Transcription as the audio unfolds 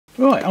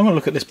Right, I'm going to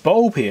look at this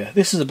bulb here.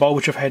 This is a bulb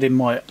which I've had in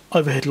my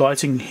overhead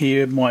lighting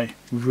here in my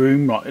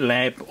room, like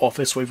lab,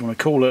 office, whatever you want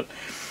to call it,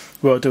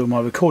 where I do my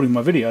recording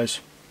my videos.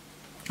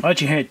 I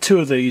actually had two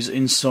of these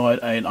inside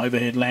an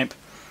overhead lamp,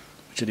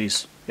 which it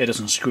is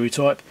Edison screw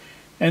type,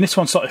 and this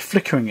one started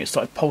flickering, it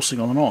started pulsing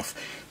on and off.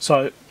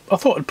 So I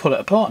thought I'd pull it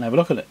apart and have a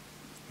look at it.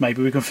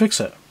 Maybe we can fix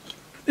it.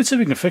 Let's see if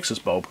we can fix this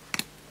bulb.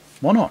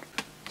 Why not?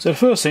 So the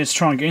first thing is to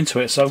try and get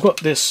into it. So I've got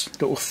this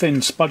little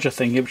thin spudger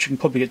thing here, which you can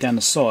probably get down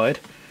the side.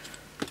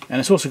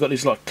 And it's also got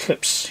these like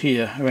clips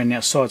here around the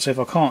outside, so if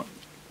I can't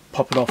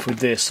pop it off with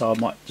this, I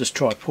might just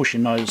try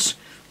pushing those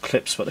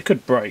clips, but they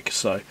could break.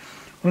 So I'm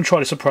going to try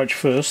this approach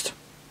first.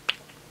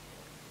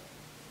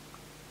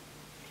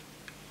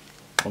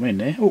 I'm in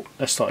there. Oh,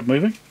 that started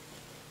moving.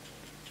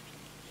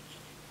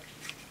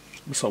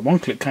 Looks like one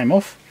clip came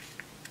off.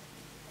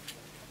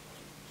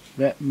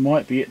 That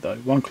might be it though.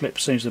 One clip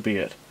seems to be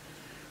it.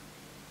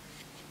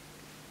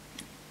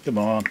 Come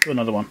on, do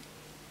another one.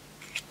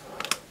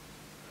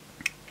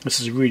 This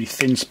is a really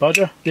thin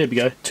spudger. There we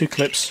go, two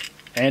clips,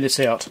 and it's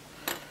out.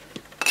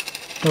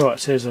 Alright,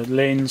 so there's a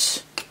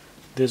lens,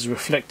 there's a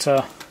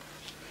reflector,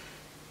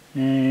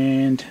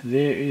 and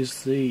there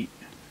is the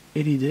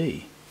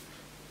LED.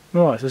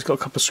 Right, so it's got a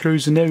couple of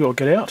screws in there we've got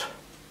to get out.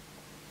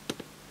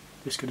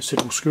 Let's get a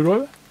suitable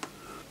screwdriver.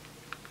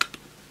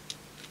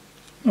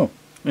 Oh,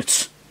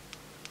 it's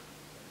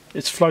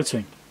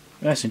floating.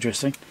 That's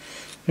interesting.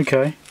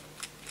 Okay.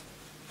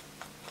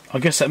 I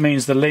guess that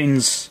means the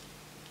lens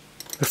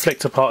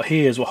reflector part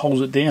here is what holds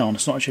it down.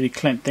 It's not actually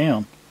clamped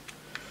down.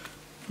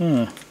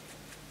 Oh,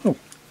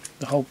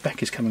 the whole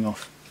back is coming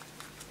off.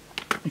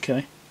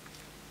 Okay.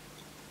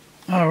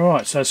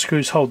 Alright, so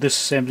screws hold this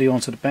assembly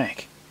onto the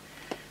back.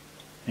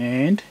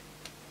 And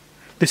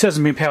this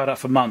hasn't been powered up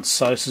for months,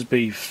 so this will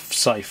be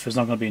safe. There's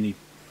not going to be any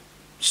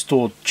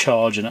stored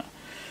charge in it.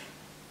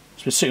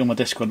 It's been sitting on my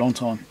desk for a long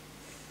time.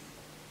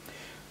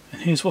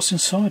 And here's what's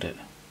inside it.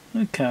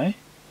 Okay.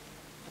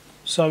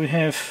 So we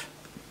have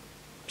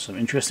some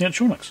interesting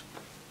electronics.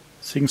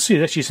 So you can see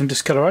there's actually some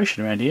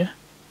discoloration around here.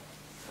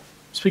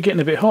 It's been getting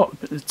a bit hot,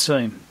 but it's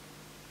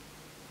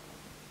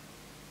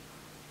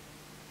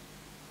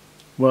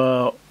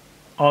well,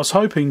 I was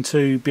hoping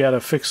to be able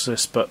to fix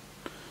this, but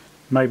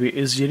maybe it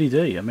is the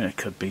LED. I mean, it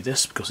could be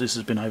this because this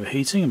has been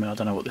overheating. I mean, I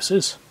don't know what this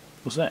is.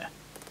 What's that?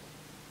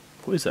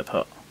 What is that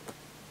part?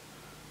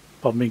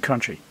 Pardon being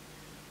crunchy.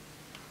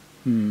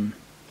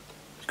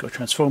 It's got a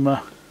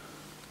transformer,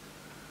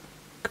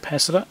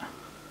 capacitor.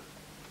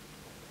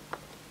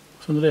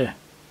 What's under there?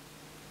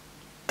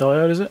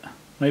 Diode, is it?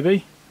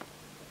 Maybe?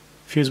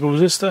 Fusible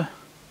resistor?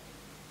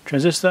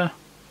 Transistor?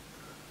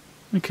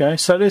 Okay,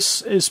 so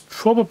this is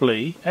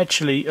probably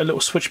actually a little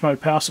switch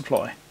mode power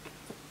supply.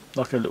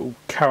 Like a little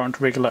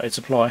current regulated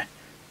supply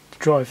to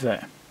drive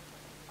that.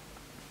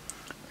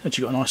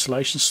 Actually got an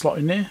isolation slot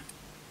in there.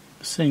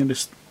 Seeing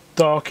this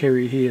dark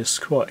area here is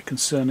quite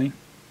concerning.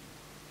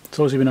 It's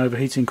obviously been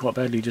overheating quite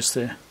badly just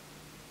there.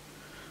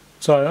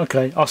 So,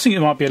 okay, I think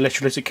there might be an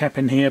electrolytic cap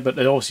in here, but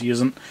there obviously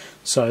isn't,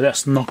 so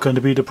that's not going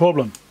to be the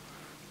problem.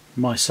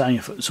 My saying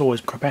if it's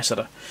always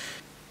capacitor.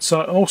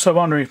 So I'm also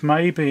wondering if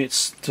maybe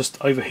it's just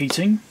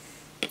overheating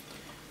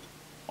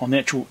on the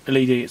actual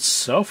LED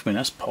itself. I mean,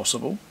 that's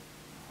possible.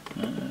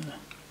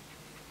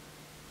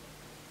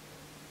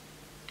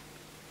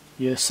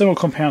 Yeah, the thermal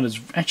compound is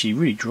actually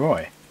really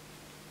dry.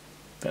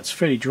 That's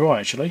fairly dry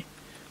actually.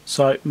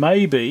 So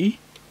maybe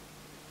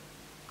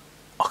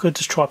I could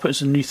just try putting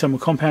some new thermal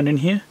compound in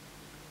here.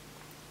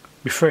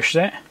 Refresh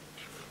that,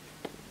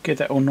 get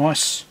that all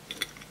nice,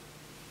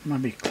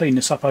 maybe clean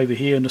this up over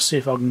here and just see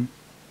if I can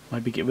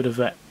maybe get rid of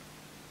that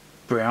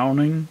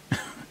browning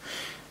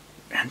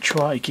and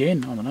try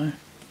again. I don't know.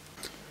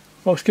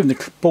 Well, it's giving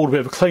the board a bit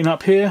of a clean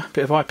up here, a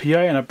bit of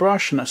IPA and a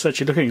brush, and that's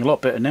actually looking a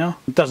lot better now.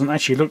 It doesn't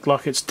actually look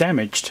like it's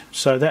damaged,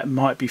 so that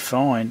might be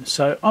fine.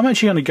 So I'm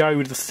actually going to go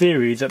with the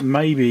theory that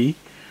maybe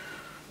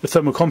the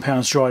thermal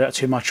compound's dried out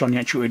too much on the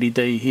actual LED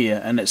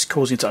here and it's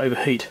causing it to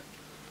overheat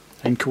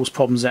and cause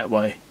problems that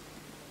way.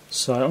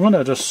 So I'm going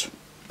to just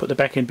put the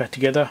back end back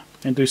together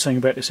and do something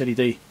about this LED,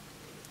 the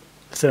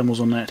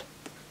thermals on that.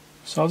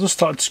 So I'll just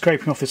start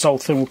scraping off this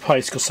old thermal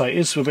paste because it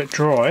is a bit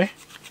dry.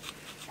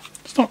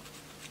 It's not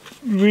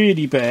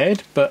really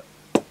bad, but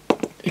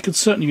it could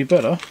certainly be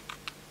better.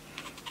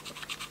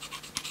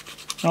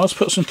 I'll just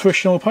put some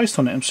thermal paste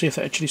on it and see if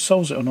that actually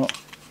solves it or not.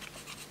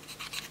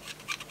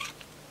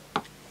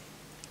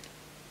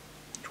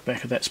 The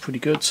back of that's pretty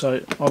good,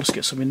 so I'll just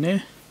get some in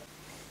there.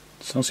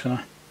 So I'm just going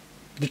to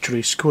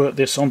literally squirt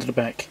this onto the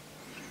back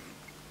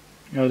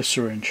of the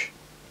syringe.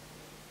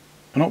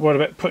 I'm not worried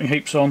about putting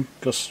heaps on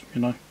because,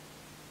 you know,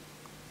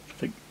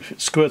 if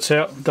it squirts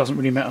out, it doesn't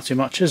really matter too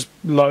much. There's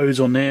loads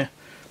on there,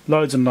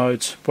 loads and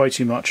loads, way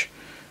too much,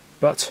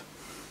 but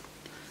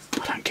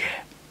I don't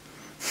care.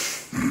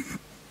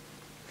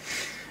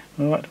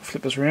 Alright,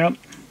 flip this around.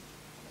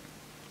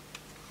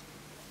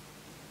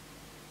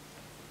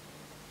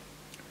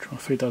 Try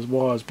to feed those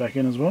wires back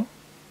in as well.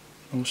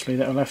 Obviously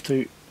that will have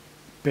to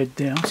bed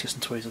down. Let's get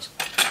some tweezers.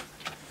 I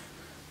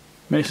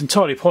mean, it's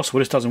entirely possible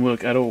this doesn't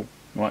work at all.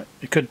 Right,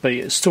 it could be,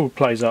 it still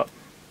plays up.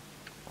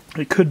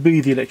 It could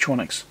be the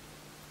electronics.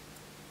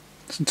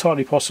 It's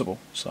entirely possible.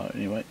 So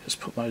anyway, let's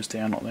put those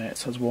down like that.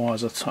 So those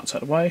wires are tucked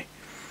out of the way.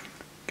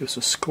 Give us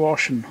a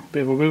squash and a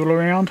bit of a wiggle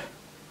around.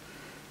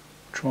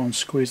 Try and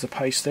squeeze the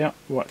paste out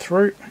right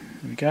through.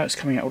 There we go, it's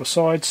coming out all the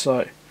sides,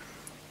 so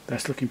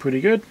that's looking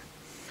pretty good.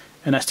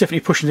 And that's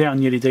definitely pushing down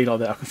the LED like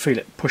that. I can feel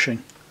it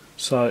pushing.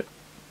 So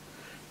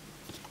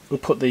we'll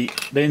put the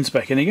lens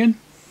back in again.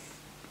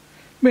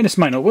 I mean, this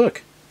may not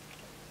work.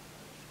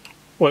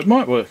 Well, it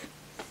might work.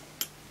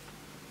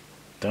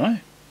 Don't know.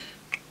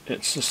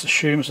 Let's just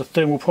assume it's a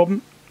thermal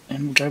problem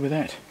and we'll go with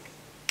that.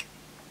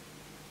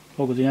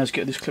 All we do now is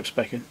get these clips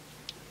back in.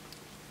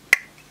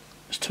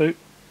 There's 2.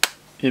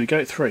 Here we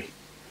go, 3.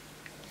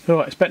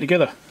 Alright, it's back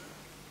together.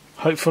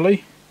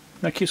 Hopefully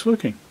that keeps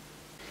working.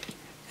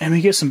 And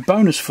we get some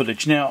bonus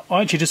footage. Now,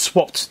 I actually just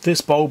swapped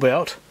this bulb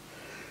out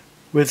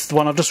with the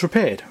one I've just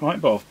repaired,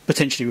 right? Well,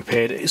 potentially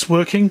repaired. It's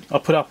working. I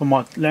put it up on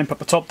my lamp up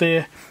the top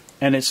there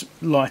and it's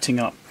lighting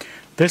up.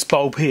 This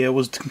bulb here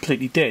was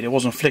completely dead. It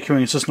wasn't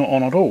flickering, it's just not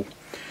on at all.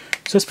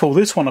 So let's pull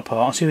this one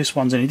apart and see if this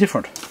one's any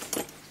different.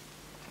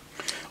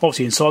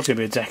 Obviously inside's going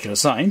to be exactly the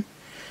same,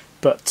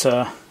 but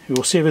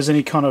we'll see if there's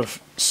any kind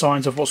of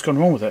signs of what's gone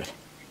wrong with it.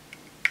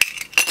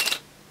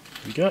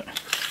 There we go.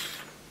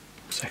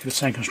 Exactly the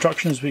same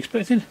construction as we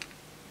expected.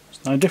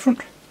 It's no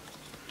different.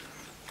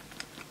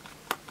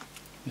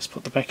 Let's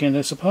put the back end of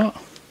this apart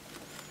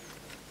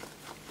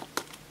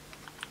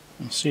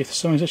and see if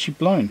something's actually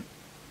blown.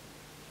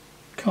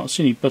 Can't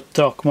see any but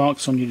dark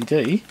marks on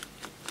UDD.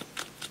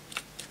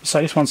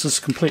 So this one's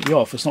just completely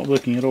off, it's not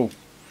working at all.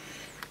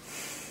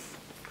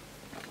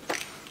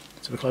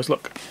 Let's have a close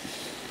look.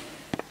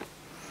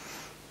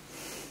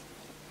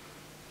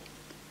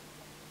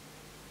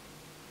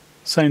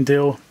 Same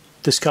deal,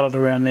 discoloured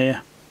around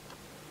there.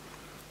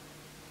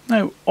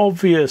 No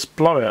obvious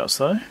blowouts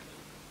though.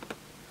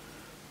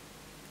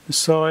 This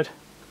side.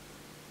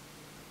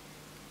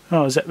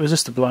 Oh, is that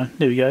resistor blown?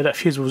 There we go, that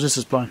fusible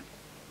resistor's blown.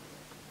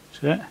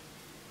 See that?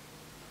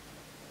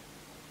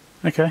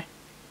 Okay,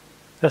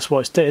 that's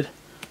why it's dead.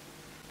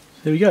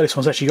 There we go, this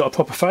one's actually got a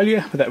proper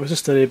failure with that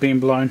resistor there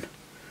being blown.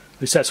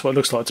 At least that's what it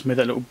looks like to me,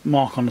 that little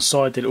mark on the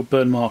side, the little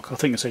burn mark. I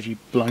think it's actually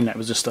blown that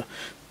resistor.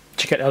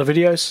 Check out the other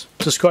videos.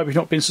 Subscribe if you've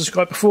not been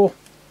subscribed before.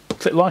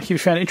 Click like if you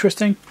found it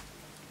interesting.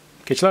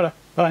 Catch you later.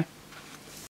 Bye.